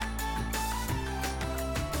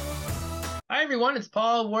Hi, everyone. It's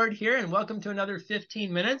Paul Ward here, and welcome to another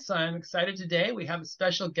 15 minutes. I'm excited today. We have a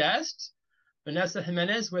special guest, Vanessa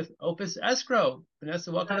Jimenez with Opus Escrow.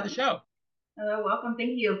 Vanessa, welcome to the Hello. show. Hello, welcome.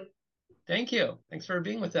 Thank you. Thank you. Thanks for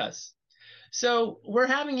being with us. So, we're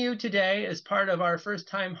having you today as part of our first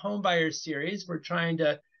time homebuyers series. We're trying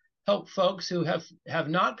to help folks who have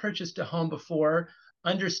not purchased a home before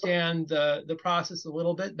understand the process a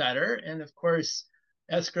little bit better. And of course,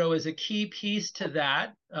 escrow is a key piece to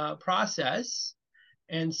that process.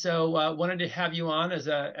 And so wanted to have you on as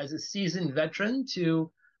a seasoned veteran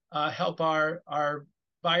to help our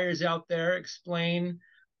buyers out there explain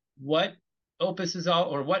what Opus is all,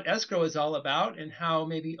 or what escrow is all about, and how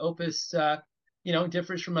maybe Opus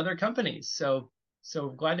differs from other companies. So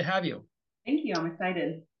glad to have you. Thank you. I'm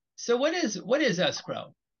excited. So what is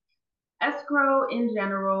escrow? Escrow in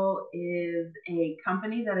general is a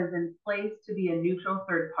company that is in place to be a neutral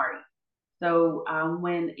third party. So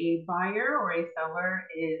when a buyer or a seller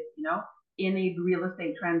is, in a real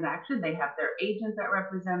estate transaction, they have their agent that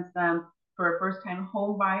represents them. For a first-time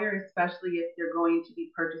home buyer, especially if they're going to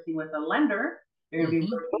be purchasing with a lender, they're going to be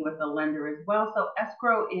Mm-hmm. working with a lender as well. So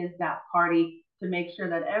escrow is that party to make sure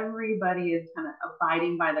that everybody is kind of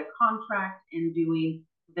abiding by the contract and doing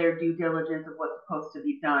their due diligence of what's supposed to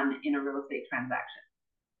be done in a real estate transaction.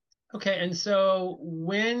 Okay, and so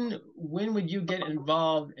when would you get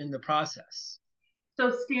involved in the process?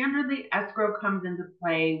 So standardly, escrow comes into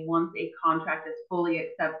play once a contract is fully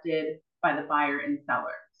accepted by the buyer and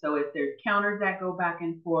seller. So if there's counters that go back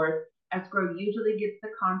and forth, escrow usually gets the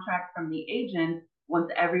contract from the agent once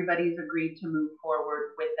everybody's agreed to move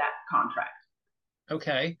forward with that contract.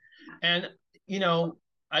 Okay, and you know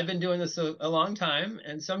I've been doing this a long time,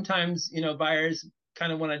 and sometimes buyers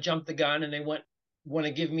kind of want to jump the gun and they want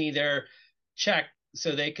to give me their check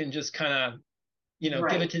so they can just kind of give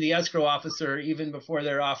Right, it to the escrow officer even before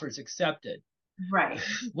their offer is accepted. right.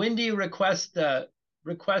 When do you request the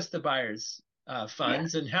buyer's Yeah.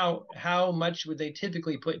 funds, and how much would they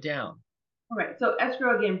typically put down? All right. So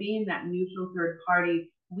escrow, again, being that neutral third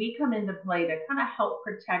party, we come into play to kind of help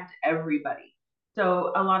protect everybody.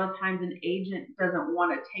 So a lot of times an agent doesn't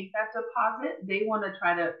want to take that deposit. They want to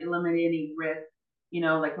try to eliminate any risk.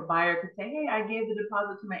 Like a buyer could say, hey, I gave the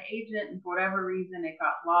deposit to my agent and for whatever reason it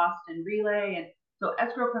got lost in relay. And so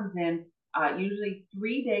escrow comes in usually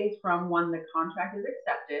 3 days from when the contract is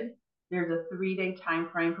accepted. There's a 3-day time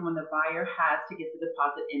frame from when the buyer has to get the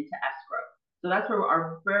deposit into escrow. So that's where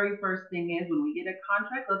our very first thing is when we get a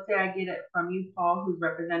contract. Let's say I get it from you, Paul, who's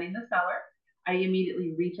representing the seller. I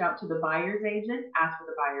immediately reach out to the buyer's agent, ask for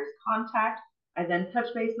the buyer's contact. I then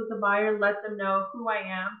touch base with the buyer, let them know who I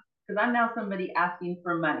am, because I'm now somebody asking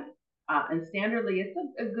for money. And standardly, it's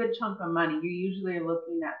a good chunk of money. You usually are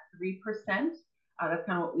looking at 3%. That's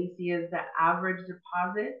kind of what we see as the average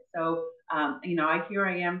deposit. So, here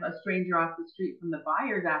I am, a stranger off the street from the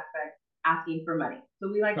buyer's aspect asking for money.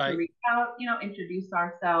 So we like to Right. reach out, introduce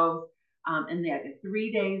ourselves, and then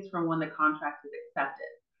 3 days from when the contract is accepted.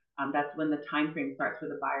 That's when the time frame starts for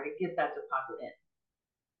the buyer to get that deposit in.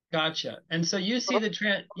 Gotcha. And so you see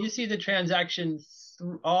the transaction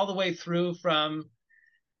all the way through from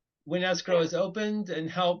when escrow is opened and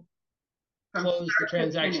help From close the start to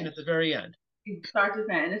transaction finish. at the very end. Start to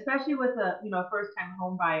finish, and especially with a first time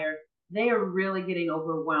home buyer, they are really getting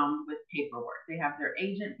overwhelmed with paperwork. They have their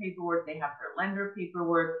agent paperwork, they have their lender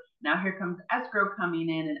paperwork. Now here comes escrow coming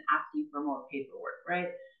in and asking for more paperwork, right?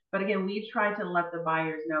 But again, we try to let the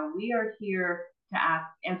buyers know we are here to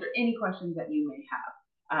answer any questions that you may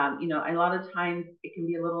have. A lot of times it can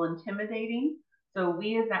be a little intimidating. So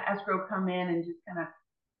we as that escrow come in and just kind of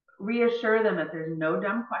reassure them that there's no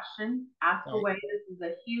dumb questions. Ask Right. away. This is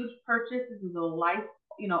a huge purchase. This is a life,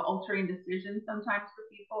 altering decision sometimes for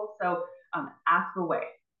people. So ask away,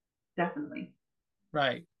 definitely.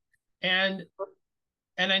 Right. And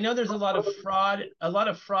and I know there's a lot of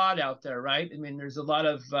fraud out there, right? I mean, there's a lot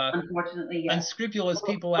of Unfortunately, yes. unscrupulous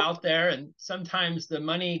people out there, and sometimes the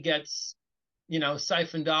money gets,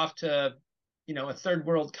 siphoned off to, a third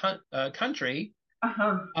world country.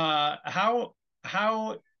 Uh-huh.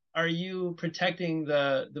 How are you protecting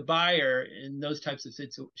the buyer in those types of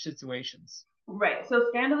situations? Right.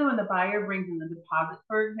 So standardly, when the buyer brings in the deposit,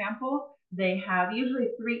 for example, they have usually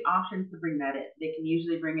three options to bring that in. They can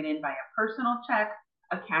usually bring it in by a personal check,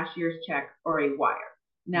 a cashier's check, or a wire.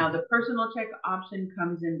 Now, Hmm. the personal check option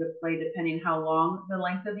comes into play depending how long the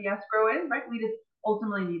length of the escrow is, right? We just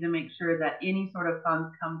ultimately need to make sure that any sort of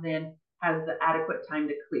funds comes in has the adequate time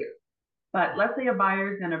to clear. But let's say a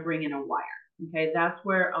buyer is going to bring in a wire. Okay, that's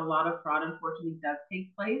where a lot of fraud unfortunately does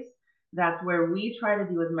take place. That's where we try to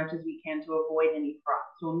do as much as we can to avoid any fraud.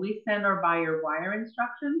 So when we send our buyer wire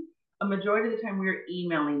instructions, a majority of the time we're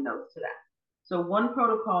emailing those to them. So one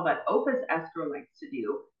protocol that Opus Escrow likes to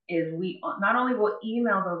do is we not only will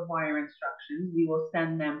email those wire instructions, we will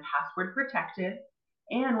send them password protected.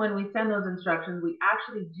 And when we send those instructions, we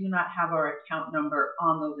actually do not have our account number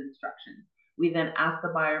on those instructions. We then ask the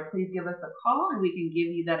buyer, please give us a call and we can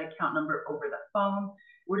give you that account number over the phone.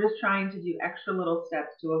 We're just trying to do extra little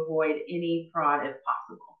steps to avoid any fraud if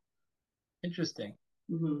possible. Interesting.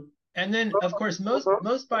 Mm-hmm. And then, of course,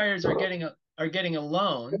 most buyers are getting a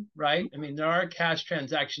loan, right? I mean, there are cash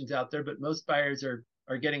transactions out there, but most buyers are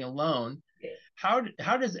getting a loan. How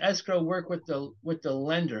does escrow work with the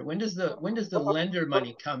lender? When does the lender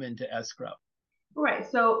money come into escrow? Right.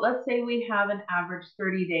 So let's say we have an average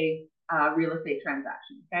 30-day real estate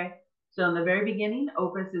transaction. Okay. So in the very beginning,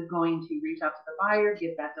 Opus is going to reach out to the buyer,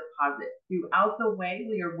 get that deposit. Throughout the way,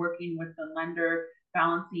 we are working with the lender,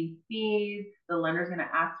 balancing fees. The lender is going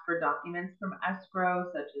to ask for documents from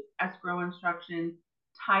escrow, such as escrow instructions.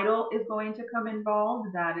 Title is going to come involved.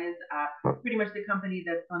 That is pretty much the company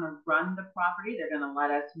that's going to run the property. They're going to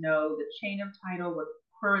let us know the chain of title, what's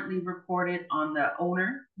currently recorded on the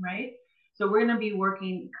owner, right? So we're going to be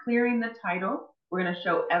working, clearing the title. We're going to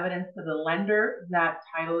show evidence to the lender that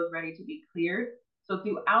title is ready to be cleared. So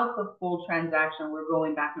throughout the full transaction, we're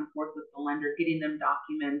going back and forth with the lender, getting them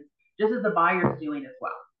documents, just as the buyer's doing as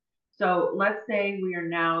well. So let's say we are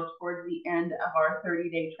now towards the end of our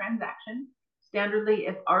 30-day transaction. Standardly,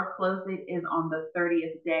 if our close date is on the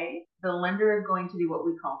 30th day, the lender is going to do what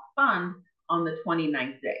we call fund on the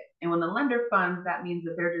 29th day. And when the lender funds, that means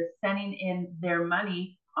that they're just sending in their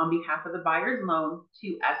money on behalf of the buyer's loan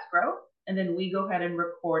to escrow, and then we go ahead and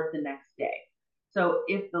record the next day. So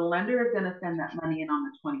if the lender is going to send that money in on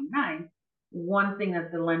the 29th, one thing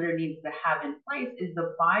that the lender needs to have in place is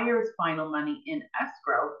the buyer's final money in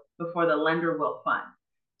escrow before the lender will fund.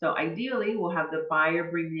 So ideally, we'll have the buyer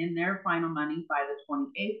bring in their final money by the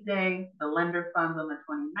 28th day, the lender funds on the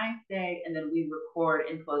 29th day, and then we record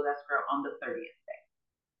and close escrow on the 30th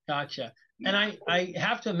day. Gotcha. And I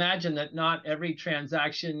have to imagine that not every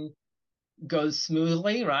transaction goes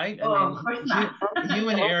smoothly, right? Oh, of course not.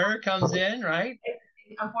 Human error comes in, right?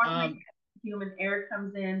 Unfortunately, human error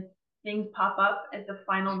comes in. Things pop up at the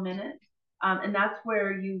final minute. And that's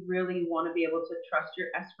where you really want to be able to trust your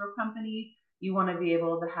escrow company. You want to be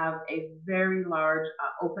able to have a very large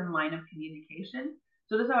open line of communication.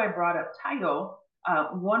 So this is how I brought up title.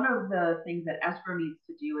 One of the things that escrow needs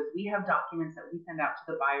to do is we have documents that we send out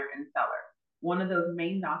to the buyer and seller. One of those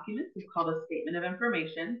main documents is called a statement of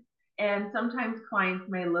information. And sometimes clients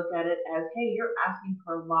may look at it as, hey, you're asking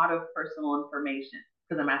for a lot of personal information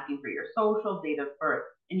because I'm asking for your social, date of birth.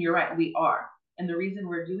 And you're right, we are. And the reason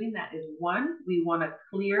we're doing that is, one, we want to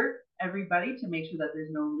clear everybody to make sure that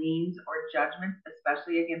there's no liens or judgments,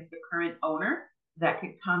 especially against the current owner, that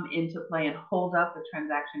could come into play and hold up the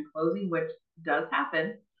transaction closing, which does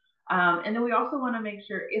happen. And then we also want to make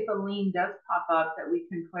sure if a lien does pop up that we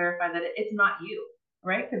can clarify that it's not you,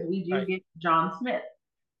 right? Because we do get John Smith.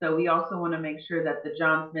 So we also want to make sure that the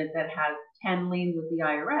John Smith that has 10 liens with the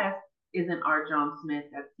IRS isn't our John Smith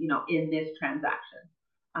that's, in this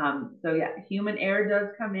transaction. So yeah, human error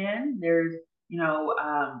does come in. There's,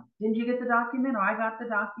 didn't you get the document, or I got the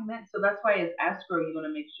document? So that's why as escrow, you want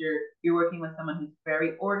to make sure you're working with someone who's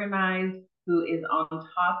very organized, who is on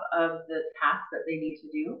top of the tasks that they need to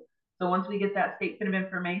do. So once we get that statement of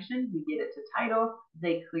information, we get it to title,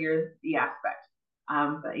 they clear the aspect.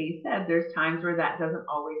 But you said there's times where that doesn't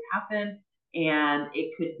always happen, and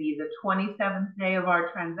it could be the 27th day of our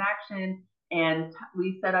transaction, and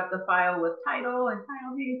we set up the file with title, and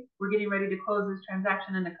title, hey, we're getting ready to close this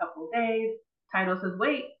transaction in a couple of days. Title says,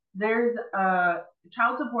 wait, there's a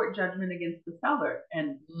child support judgment against the seller,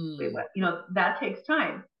 and wait, what? That takes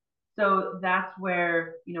time. So that's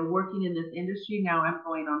where, working in this industry now, I'm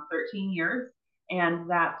going on 13 years, and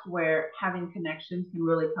that's where having connections can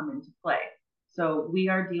really come into play. So we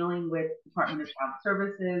are dealing with Department of Child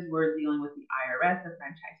Services, we're dealing with the IRS, the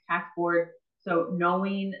Franchise Tax Board. So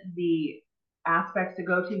knowing the aspects to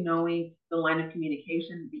go to, knowing the line of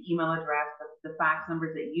communication, the email address, the fax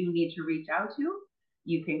numbers that you need to reach out to,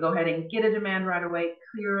 you can go ahead and get a demand right away,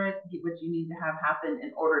 clear it, get what you need to have happen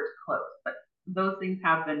in order to close. But those things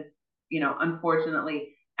happen, unfortunately,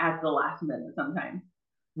 at the last minute sometimes.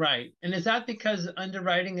 Right. And is that because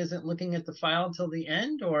underwriting isn't looking at the file until the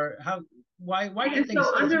end, or why do things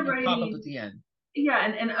pop up at the end? Yeah,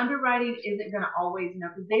 and underwriting isn't going to always,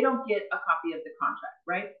 because they don't get a copy of the contract,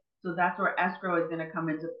 right? So that's where escrow is going to come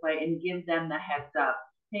into play and give them the heads up.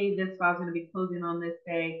 Hey, this file's going to be closing on this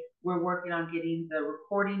day. We're working on getting the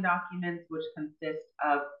recording documents, which consist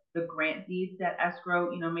of the grant deeds that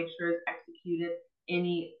escrow, make sure is executed.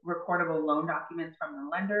 any recordable loan documents from the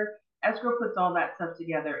lender. Escrow puts all that stuff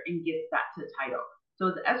together and gets that to title. So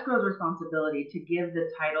it's escrow's responsibility to give the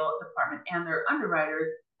title department and their underwriters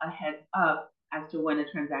a heads up as to when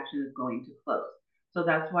a transaction is going to close. So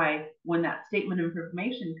that's why when that statement of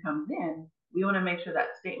information comes in, we want to make sure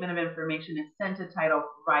that statement of information is sent to title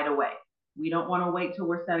right away. We don't want to wait till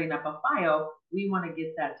we're setting up a file. We want to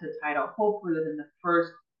get that to title hopefully within the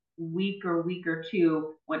first week or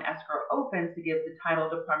two when escrow opens, to give the title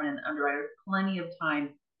department and underwriters plenty of time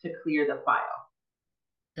to clear the file.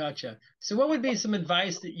 Gotcha. So what would be some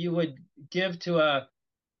advice that you would give to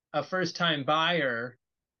a first-time buyer,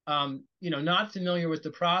 not familiar with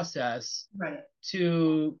the process, right,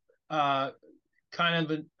 to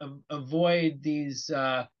kind of avoid these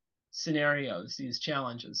scenarios, these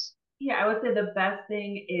challenges? Yeah, I would say the best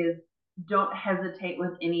thing is don't hesitate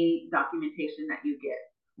with any documentation that you get,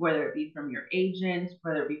 whether it be from your agent,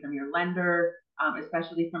 whether it be from your lender,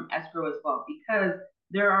 especially from escrow as well, because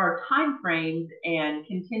there are time frames and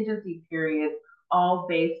contingency periods all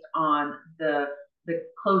based on the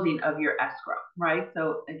closing of your escrow, right?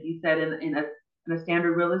 So, like you said, in a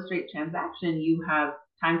standard real estate transaction, you have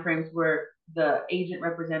time frames where the agent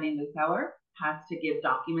representing the seller has to give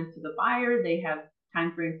documents to the buyer. They have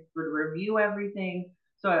time frames for to review everything.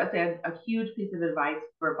 So I'd say a huge piece of advice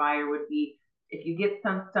for a buyer would be, if you get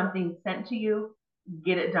something sent to you,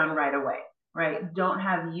 get it done right away, right? Don't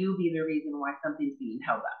have you be the reason why something's being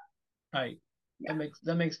held up. Right. Yeah.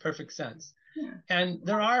 That makes perfect sense. Yeah. And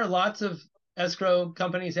there are lots of escrow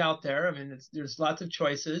companies out there. I mean, there's lots of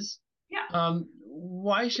choices. Yeah.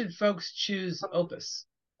 Why should folks choose Opus?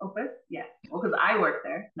 Opus, yes. Well, because I work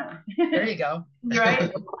there. No. There you go.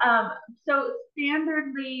 Right. So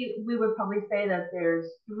standardly, we would probably say that there's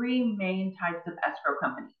three main types of escrow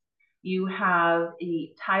companies. You have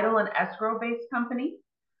a title and escrow based company,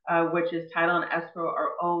 which is title and escrow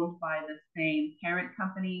are owned by the same parent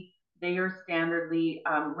company. They are standardly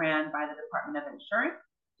ran by the Department of Insurance.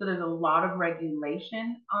 So there's a lot of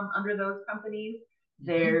regulation under those companies.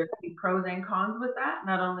 There's pros and cons with that.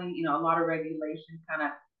 Not only, a lot of regulation kind of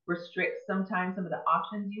restricts sometimes some of the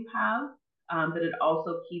options you have, but it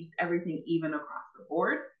also keeps everything even across the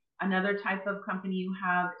board. Another type of company you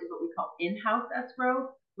have is what we call in-house escrow,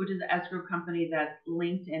 which is an escrow company that's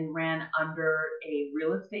linked and ran under a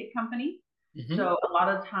real estate company. So a lot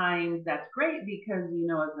of times that's great because,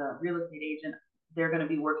 as a real estate agent, they're going to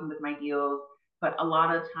be working with my deals. But a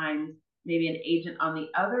lot of times, maybe an agent on the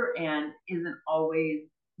other end isn't always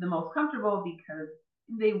the most comfortable because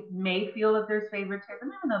they may feel that there's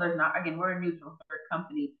favoritism. No, there's not. Again, we're a neutral third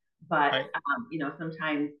company, but right.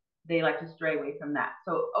 Sometimes they like to stray away from that.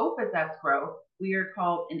 So Opus Escrow, we are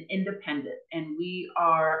called an independent, and we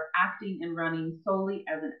are acting and running solely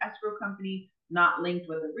as an escrow company, not linked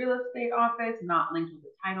with a real estate office, not linked with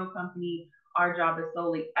a title company. Our job is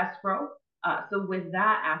solely escrow. So with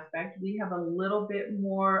that aspect, we have a little bit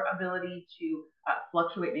more ability to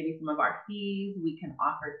fluctuate maybe some of our fees. We can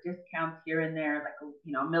offer discounts here and there,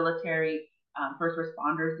 like military, first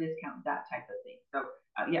responders discount, that type of thing. So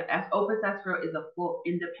Opus Escrow is a full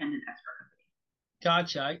independent escrow company.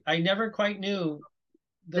 Gotcha. I never quite knew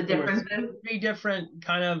that there were three different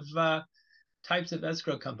kind of types of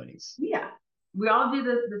escrow companies. Yeah, we all do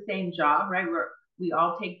the same job, right? We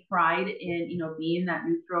all take pride in being that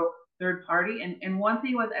neutral third party. And one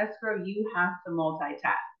thing with escrow, you have to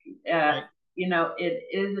multitask. Right. It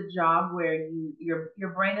is a job where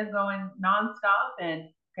your brain is going nonstop, and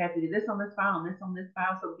okay, I have to do this on this file and this on this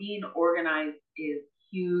file. So being organized is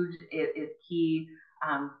huge. It is key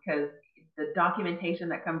because the documentation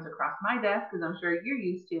that comes across my desk, as I'm sure you're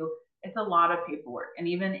used to, it's a lot of paperwork. And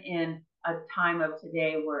even in a time of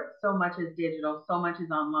today where so much is digital, so much is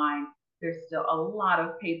online, there's still a lot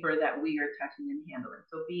of paper that we are touching and handling.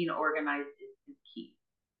 So being organized is key.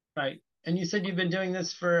 Right. And you said you've been doing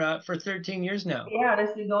this for 13 years now. Yeah,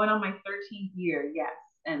 this is going on my 13th year. Yes.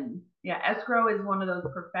 And yeah, escrow is one of those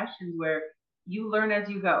professions where you learn as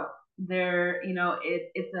you go.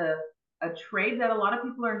 It's a trade that a lot of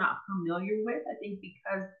people are not familiar with. I think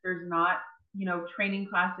because there's not, training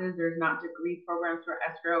classes, there's not degree programs for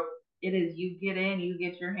escrow. It is, you get in, you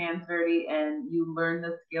get your hands dirty, and you learn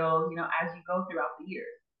the skills, as you go throughout the years.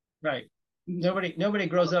 Right. Nobody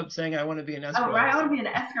grows up saying, I want to be an escrow. Oh, right. I want to be an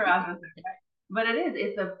escrow officer. Right? But it is.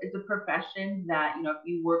 It's a profession that, if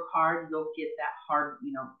you work hard, you'll get that hard,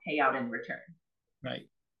 payout in return. Right.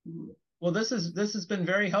 Well, this has been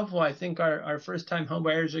very helpful. I think our first time home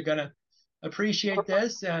buyers are going to appreciate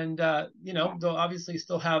this, and they'll obviously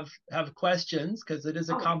still have questions because it is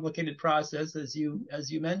a complicated process, as you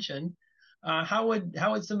mentioned. How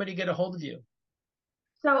would somebody get a hold of you?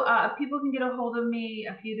 So people can get a hold of me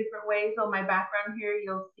a few different ways. On my background here,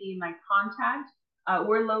 you'll see my contact.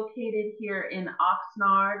 We're located here in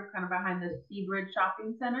Oxnard, kind of behind the Seabridge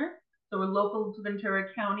Shopping Center. So we're local to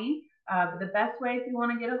Ventura County. But the best way, if you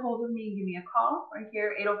want to get a hold of me, give me a call right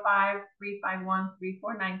here,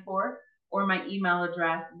 805-351-3494, or my email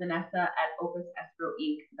address,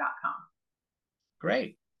 vanessa@opusescrowinc.com.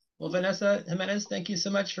 Great. Well, Vanessa Jimenez, thank you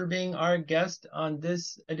so much for being our guest on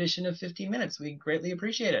this edition of 15 Minutes. We greatly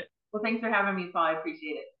appreciate it. Well, thanks for having me, Paul. I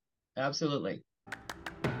appreciate it. Absolutely.